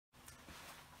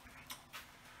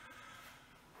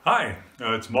Hi,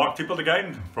 it's Mark Tippelt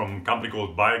again from a company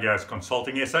called Biogas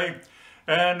Consulting SA.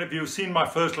 And if you've seen my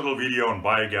first little video on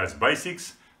biogas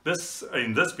basics,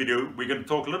 in this video we're going to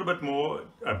talk a little bit more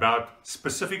about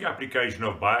specific application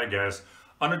of biogas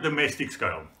on a domestic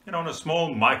scale, on a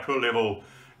small micro level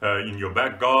in your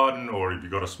back garden, or if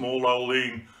you've got a small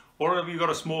holding, or if you've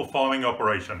got a small farming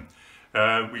operation.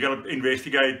 We're going to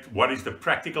investigate what is the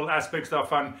practical aspects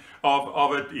of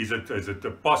it. Is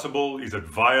it possible? Is it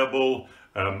viable?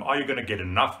 Are you going to get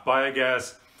enough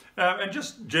biogas? And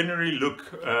just generally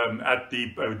look at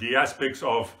the aspects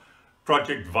of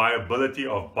project viability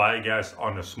of biogas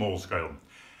on a small scale.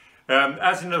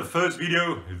 As in the first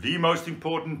video, the most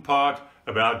important part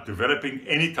about developing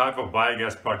any type of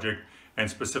biogas project, and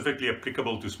specifically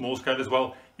applicable to small scale as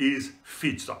well, is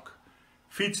feedstock.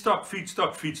 Feedstock,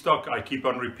 feedstock, feedstock. I keep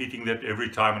on repeating that every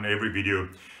time in every video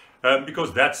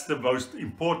because that's the most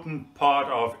important part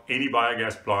of any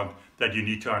biogas plant that you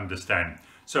need to understand.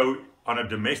 So on a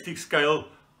domestic scale,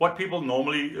 what people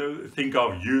normally think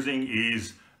of using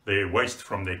is their waste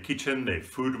from their kitchen, their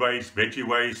food waste, veggie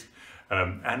waste,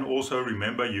 and also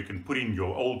remember you can put in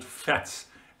your old fats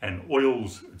and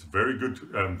oils. It's very good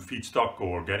feedstock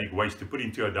or organic waste to put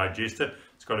into a digester.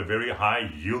 It's got a very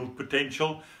high yield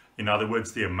potential. In other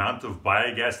words, the amount of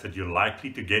biogas that you're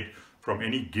likely to get from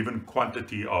any given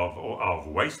quantity of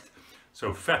waste.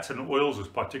 So fats and oils is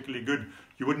particularly good.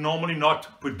 You would normally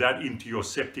not put that into your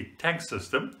septic tank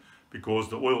system because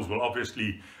the oils will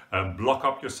obviously block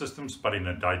up your systems, but in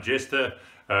a digester,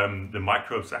 the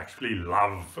microbes actually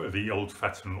love the old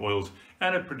fats and oils,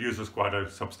 and it produces quite a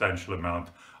substantial amount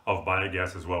of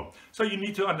biogas as well. So you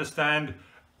need to understand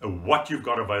what you've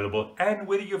got available and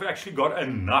whether you've actually got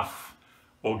enough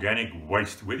organic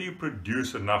waste, whether you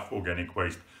produce enough organic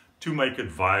waste to make it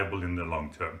viable in the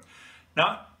long term.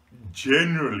 Now,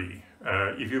 generally,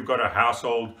 if you've got a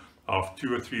household of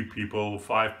 2 or 3 people,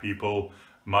 5 people,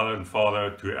 mother and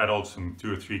father, 2 adults and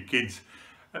 2 or 3 kids,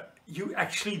 you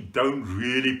actually don't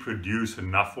really produce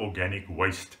enough organic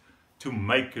waste to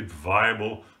make it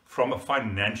viable from a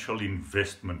financial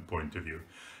investment point of view.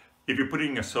 If you're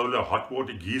putting a solar hot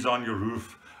water geyser on your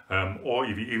roof, or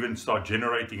if you even start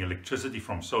generating electricity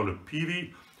from solar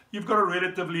PV, you've got a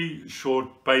relatively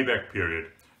short payback period.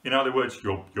 In other words,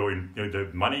 the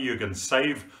money you can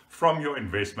save from your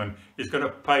investment is going to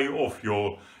pay off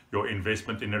your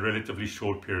investment in a relatively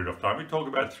short period of time. We talk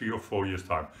about 3 or 4 years'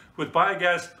 time. With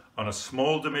biogas on a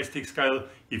small domestic scale,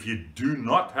 if you do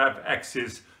not have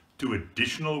access to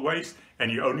additional waste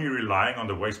and you're only relying on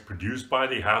the waste produced by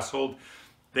the household,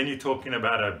 then you're talking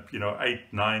about a 8,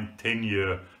 9, 10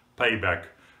 year payback,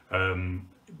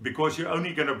 because you're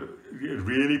only going to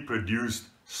really produce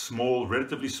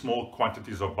relatively small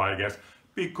quantities of biogas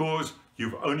because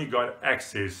you've only got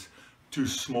access to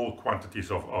small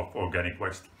quantities of organic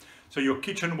waste. So your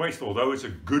kitchen waste, although it's a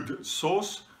good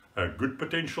source, a good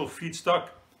potential feedstock,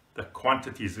 the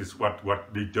quantities is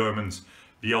what determines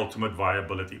the ultimate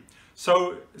viability.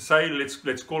 So say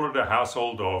let's call it a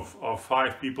household of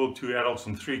 5 people, 2 adults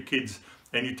and 3 kids,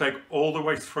 and you take all the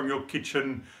waste from your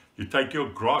kitchen, you take your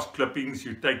grass clippings,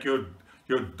 you take your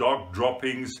dog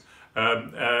droppings,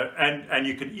 and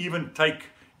you can even take,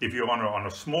 if you're on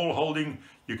a small holding,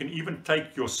 you can even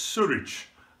take your sewage,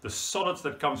 the solids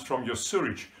that comes from your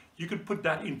sewage, you can put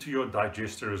that into your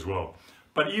digester as well.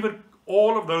 But even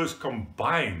all of those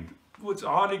combined, it's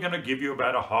hardly going to give you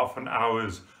about a half an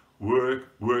hour's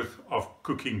worth of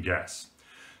cooking gas.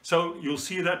 So you'll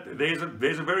see that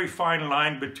there's a very fine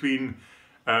line between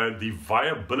the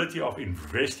viability of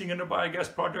investing in a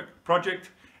biogas project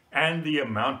and the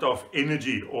amount of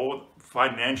energy or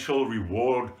financial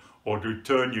reward or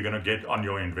return you're going to get on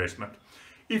your investment.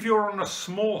 If you're on a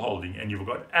small holding and you've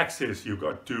got access, you've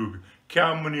got to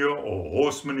cow manure or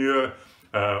horse manure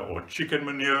or chicken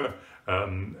manure,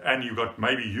 and you've got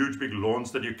maybe huge big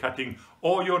lawns that you're cutting,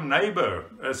 or your neighbor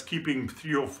is keeping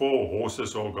 3 or 4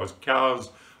 horses or got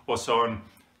cows or so on,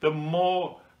 the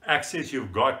more access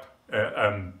you've got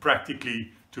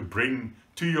practically to bring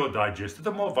to your digester, the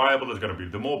more viable it's going to be.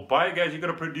 The more biogas you're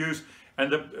going to produce,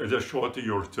 and the shorter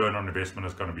your return on investment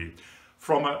is going to be.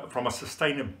 From a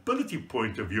sustainability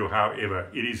point of view, however,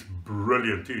 it is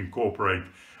brilliant to incorporate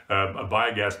a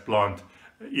biogas plant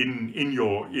in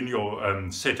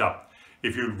your setup.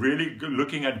 If you're really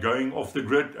looking at going off the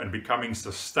grid and becoming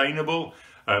sustainable,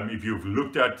 if you've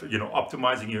looked at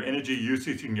optimizing your energy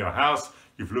usage in your house,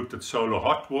 you've looked at solar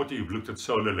hot water, you've looked at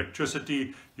solar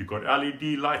electricity, you've got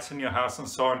LED lights in your house and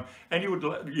so on, and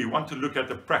you want to look at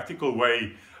the practical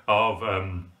way of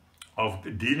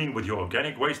dealing with your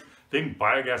organic waste, then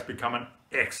biogas become an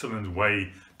excellent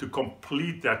way to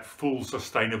complete that full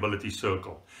sustainability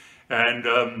circle.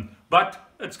 And but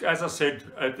it's, as I said,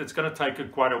 it's going to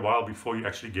take quite a while before you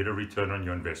actually get a return on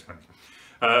your investment.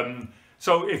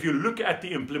 So if you look at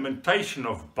the implementation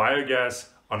of biogas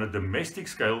on a domestic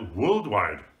scale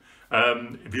worldwide,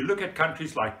 if you look at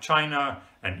countries like China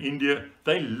and India,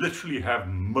 they literally have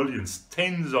millions,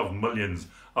 tens of millions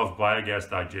of biogas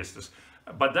digesters.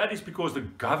 But that is because the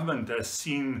government has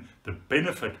seen the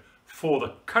benefit for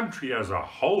the country as a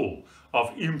whole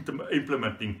of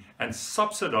implementing and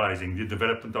subsidizing the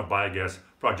development of biogas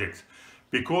projects.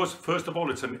 Because first of all,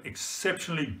 it's an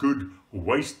exceptionally good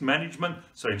waste management.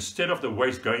 So instead of the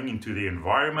waste going into the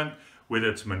environment, whether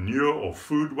it's manure or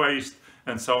food waste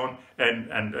and so on,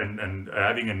 and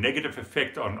having a negative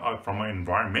effect on from an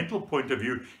environmental point of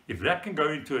view, if that can go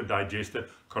into a digester,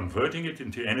 converting it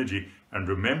into energy, and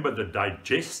remember the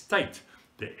digestate,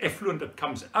 the effluent that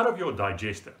comes out of your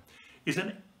digester, is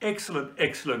an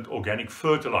excellent organic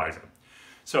fertilizer.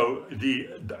 So the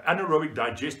anaerobic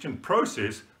digestion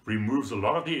process removes a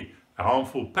lot of the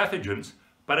harmful pathogens,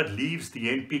 but it leaves the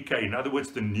NPK, in other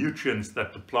words, the nutrients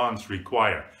that the plants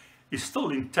require, is still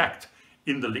intact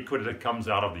in the liquid that comes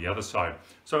out of the other side.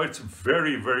 So it's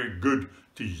very good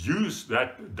to use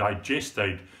that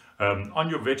digestate on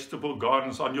your vegetable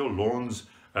gardens, on your lawns.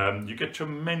 You get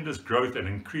tremendous growth and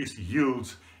increased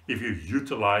yields if you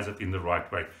utilize it in the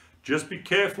right way. Just be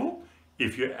careful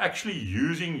if you're actually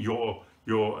using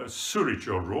your sewage,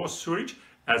 your raw sewage,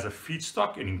 as a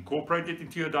feedstock and incorporate it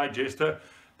into your digester.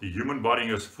 The human body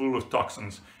is full of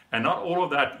toxins, and not all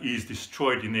of that is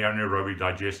destroyed in the anaerobic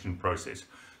digestion process.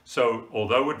 So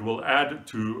although it will add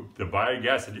to the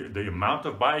biogas, the amount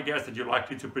of biogas that you're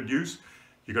likely to produce,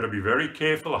 you've got to be very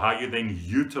careful how you then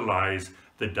utilize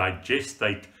the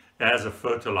digestate as a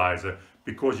fertilizer,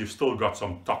 because you've still got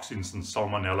some toxins and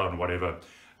salmonella and whatever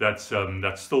that's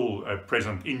still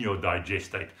present in your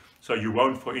digestate. So you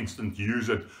won't, for instance, use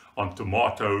it on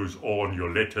tomatoes or on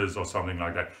your lettuce or something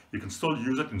like that. You can still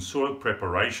use it in soil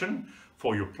preparation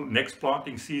for your next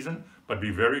planting season, but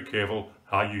be very careful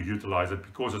how you utilize it,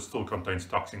 because it still contains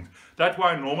toxins. That's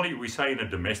why normally we say in a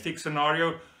domestic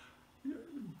scenario,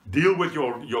 deal with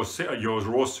your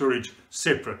raw sewage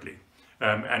separately,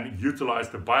 and utilize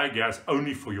the biogas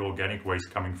only for your organic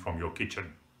waste coming from your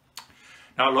kitchen.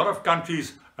 Now, a lot of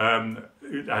countries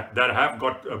that have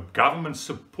got government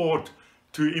support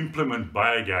to implement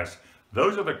biogas,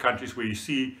 those are the countries where you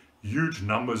see huge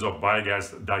numbers of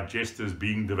biogas digesters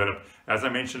being developed. As I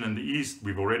mentioned, in the East,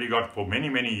 we've already got for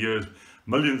many years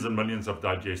millions and millions of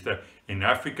digesters. In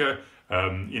Africa,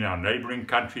 in our neighboring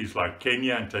countries like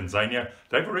Kenya and Tanzania,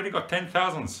 they've already got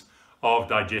 10,000s of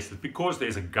digesters, because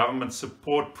there's a government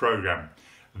support program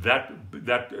that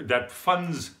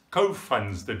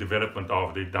co-funds the development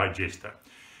of the digester.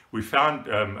 We found,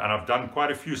 and I've done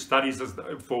quite a few studies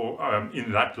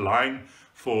in that line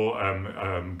for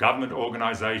government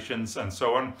organizations and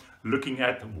so on, looking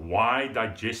at why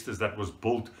digesters that was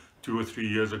built 2 or 3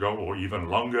 years ago or even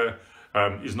longer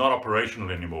is not operational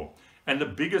anymore. And the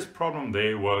biggest problem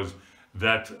there was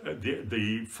that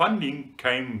the funding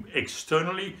came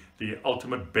externally. The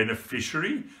ultimate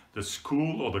beneficiary, the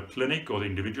school or the clinic or the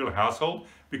individual household,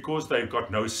 because they've got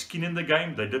no skin in the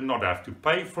game, they did not have to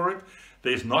pay for it.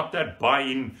 There's not that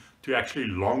buy-in to actually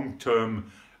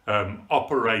long-term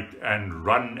operate and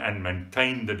run and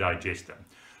maintain the digester.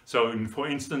 So for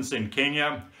instance, in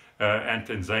Kenya and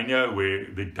Tanzania,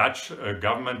 where the Dutch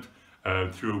government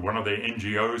through one of their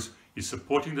NGOs is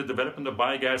supporting the development of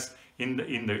biogas in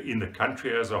the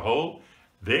country as a whole,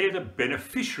 they're the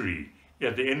beneficiary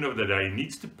at the end of the day,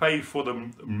 needs to pay for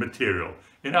the material.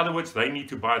 In other words, they need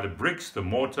to buy the bricks, the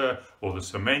mortar or the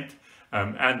cement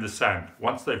and the sand.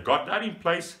 Once they've got that in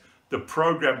place, the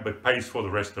program pays for the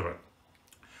rest of it.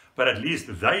 But at least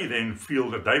they then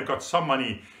feel that they've got some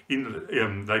money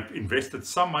in, they've invested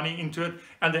some money into it,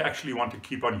 and they actually want to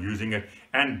keep on using it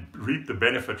and reap the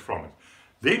benefit from it.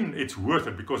 Then it's worth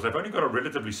it, because they've only got a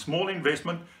relatively small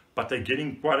investment, but they're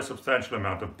getting quite a substantial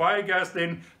amount of biogas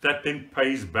that then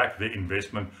pays back their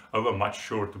investment over a much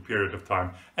shorter period of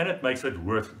time, and it makes it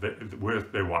worth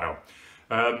their while.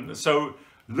 So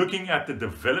looking at the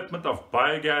development of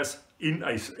biogas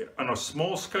on a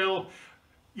small scale,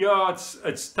 yeah,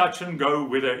 it's touch and go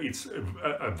whether it's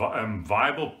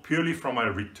viable purely from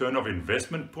a return of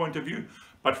investment point of view,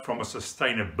 but from a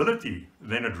sustainability,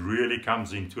 then it really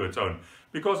comes into its own.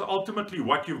 Because ultimately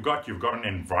what you've got an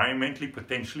environmentally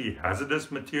potentially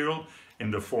hazardous material in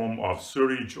the form of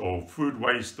sewage or food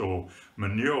waste or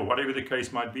manure or whatever the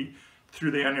case might be.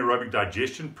 Through the anaerobic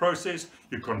digestion process,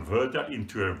 you convert that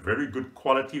into a very good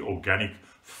quality organic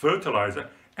fertilizer,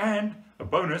 and a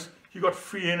bonus, you got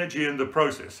free energy in the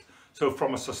process. So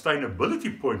from a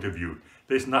sustainability point of view,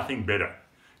 there's nothing better,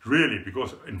 really,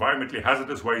 because environmentally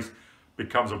hazardous waste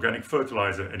becomes organic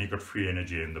fertilizer and you've got free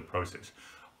energy in the process.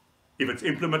 If it's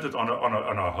implemented on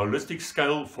a holistic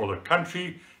scale for the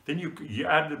country, then you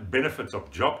add the benefits of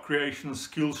job creation,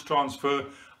 skills transfer,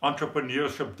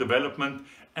 entrepreneurship development,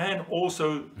 and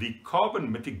also the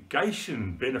carbon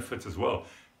mitigation benefits as well,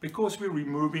 because we're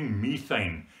removing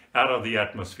methane out of the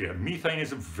atmosphere. Methane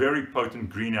is a very potent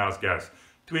greenhouse gas,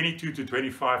 22 to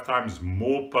 25 times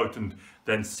more potent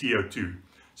than CO2.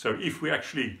 So if we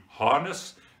actually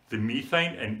harness the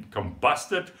methane and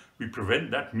combust it, we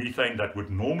prevent that methane that would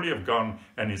normally have gone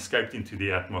and escaped into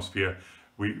the atmosphere.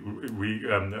 We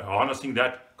harnessing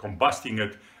that, combusting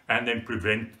it, and then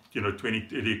prevent,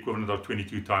 the equivalent of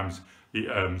 22 times the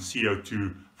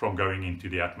CO2 from going into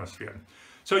the atmosphere.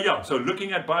 So yeah, so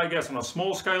looking at biogas on a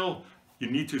small scale, you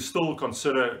need to still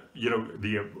consider,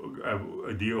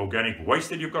 the organic waste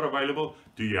that you've got available.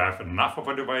 Do you have enough of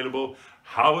it available?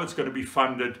 How it's going to be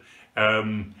funded,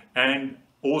 and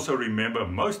also remember,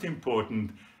 most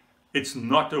important, it's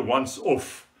not a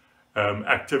once-off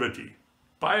activity.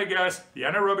 Biogas, the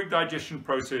anaerobic digestion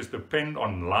process depend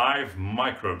on live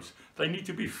microbes. They need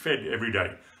to be fed every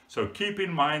day. So keep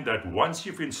in mind that once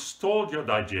you've installed your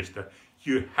digester,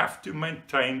 you have to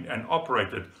maintain and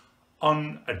operate it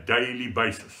on a daily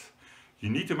basis. You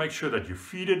need to make sure that you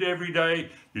feed it every day,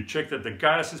 you check that the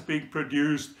gas is being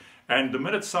produced, and the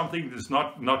minute something is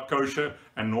not kosher,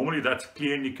 and normally that's a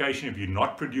clear indication if you're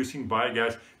not producing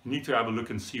biogas, you need to have a look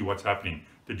and see what's happening.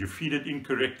 Did you feed it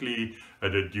incorrectly?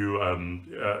 Did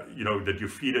you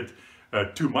feed it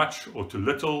too much or too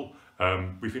little?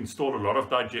 We've installed a lot of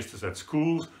digesters at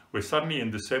schools where suddenly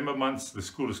in December months the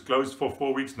school is closed for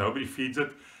 4 weeks, nobody feeds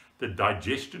it. The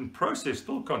digestion process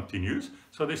still continues,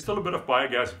 so there's still a bit of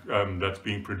biogas that's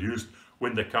being produced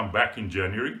when they come back in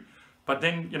January. But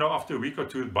then, after a week or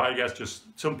two, biogas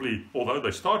just simply, although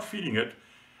they start feeding it,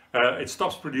 it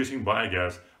stops producing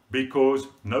biogas because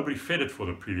nobody fed it for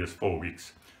the previous 4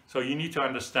 weeks. So you need to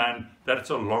understand that it's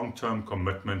a long-term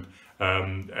commitment,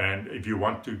 and if you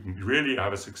want to really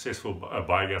have a successful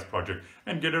biogas project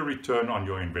and get a return on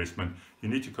your investment, you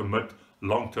need to commit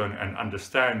long-term and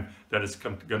understand that it's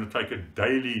going to take a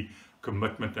daily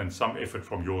commitment and some effort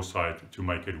from your side to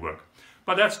make it work.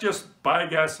 But that's just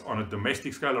biogas on a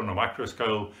domestic scale, on a micro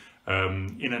scale.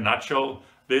 In a nutshell,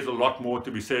 there's a lot more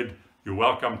to be said. You're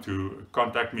welcome to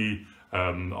contact me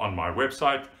on my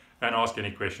website and ask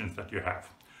any questions that you have.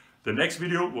 The next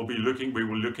video we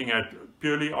were looking at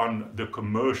purely on the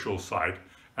commercial side,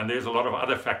 and there's a lot of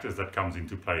other factors that comes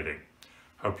into play there.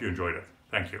 Hope you enjoyed it.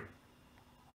 Thank you.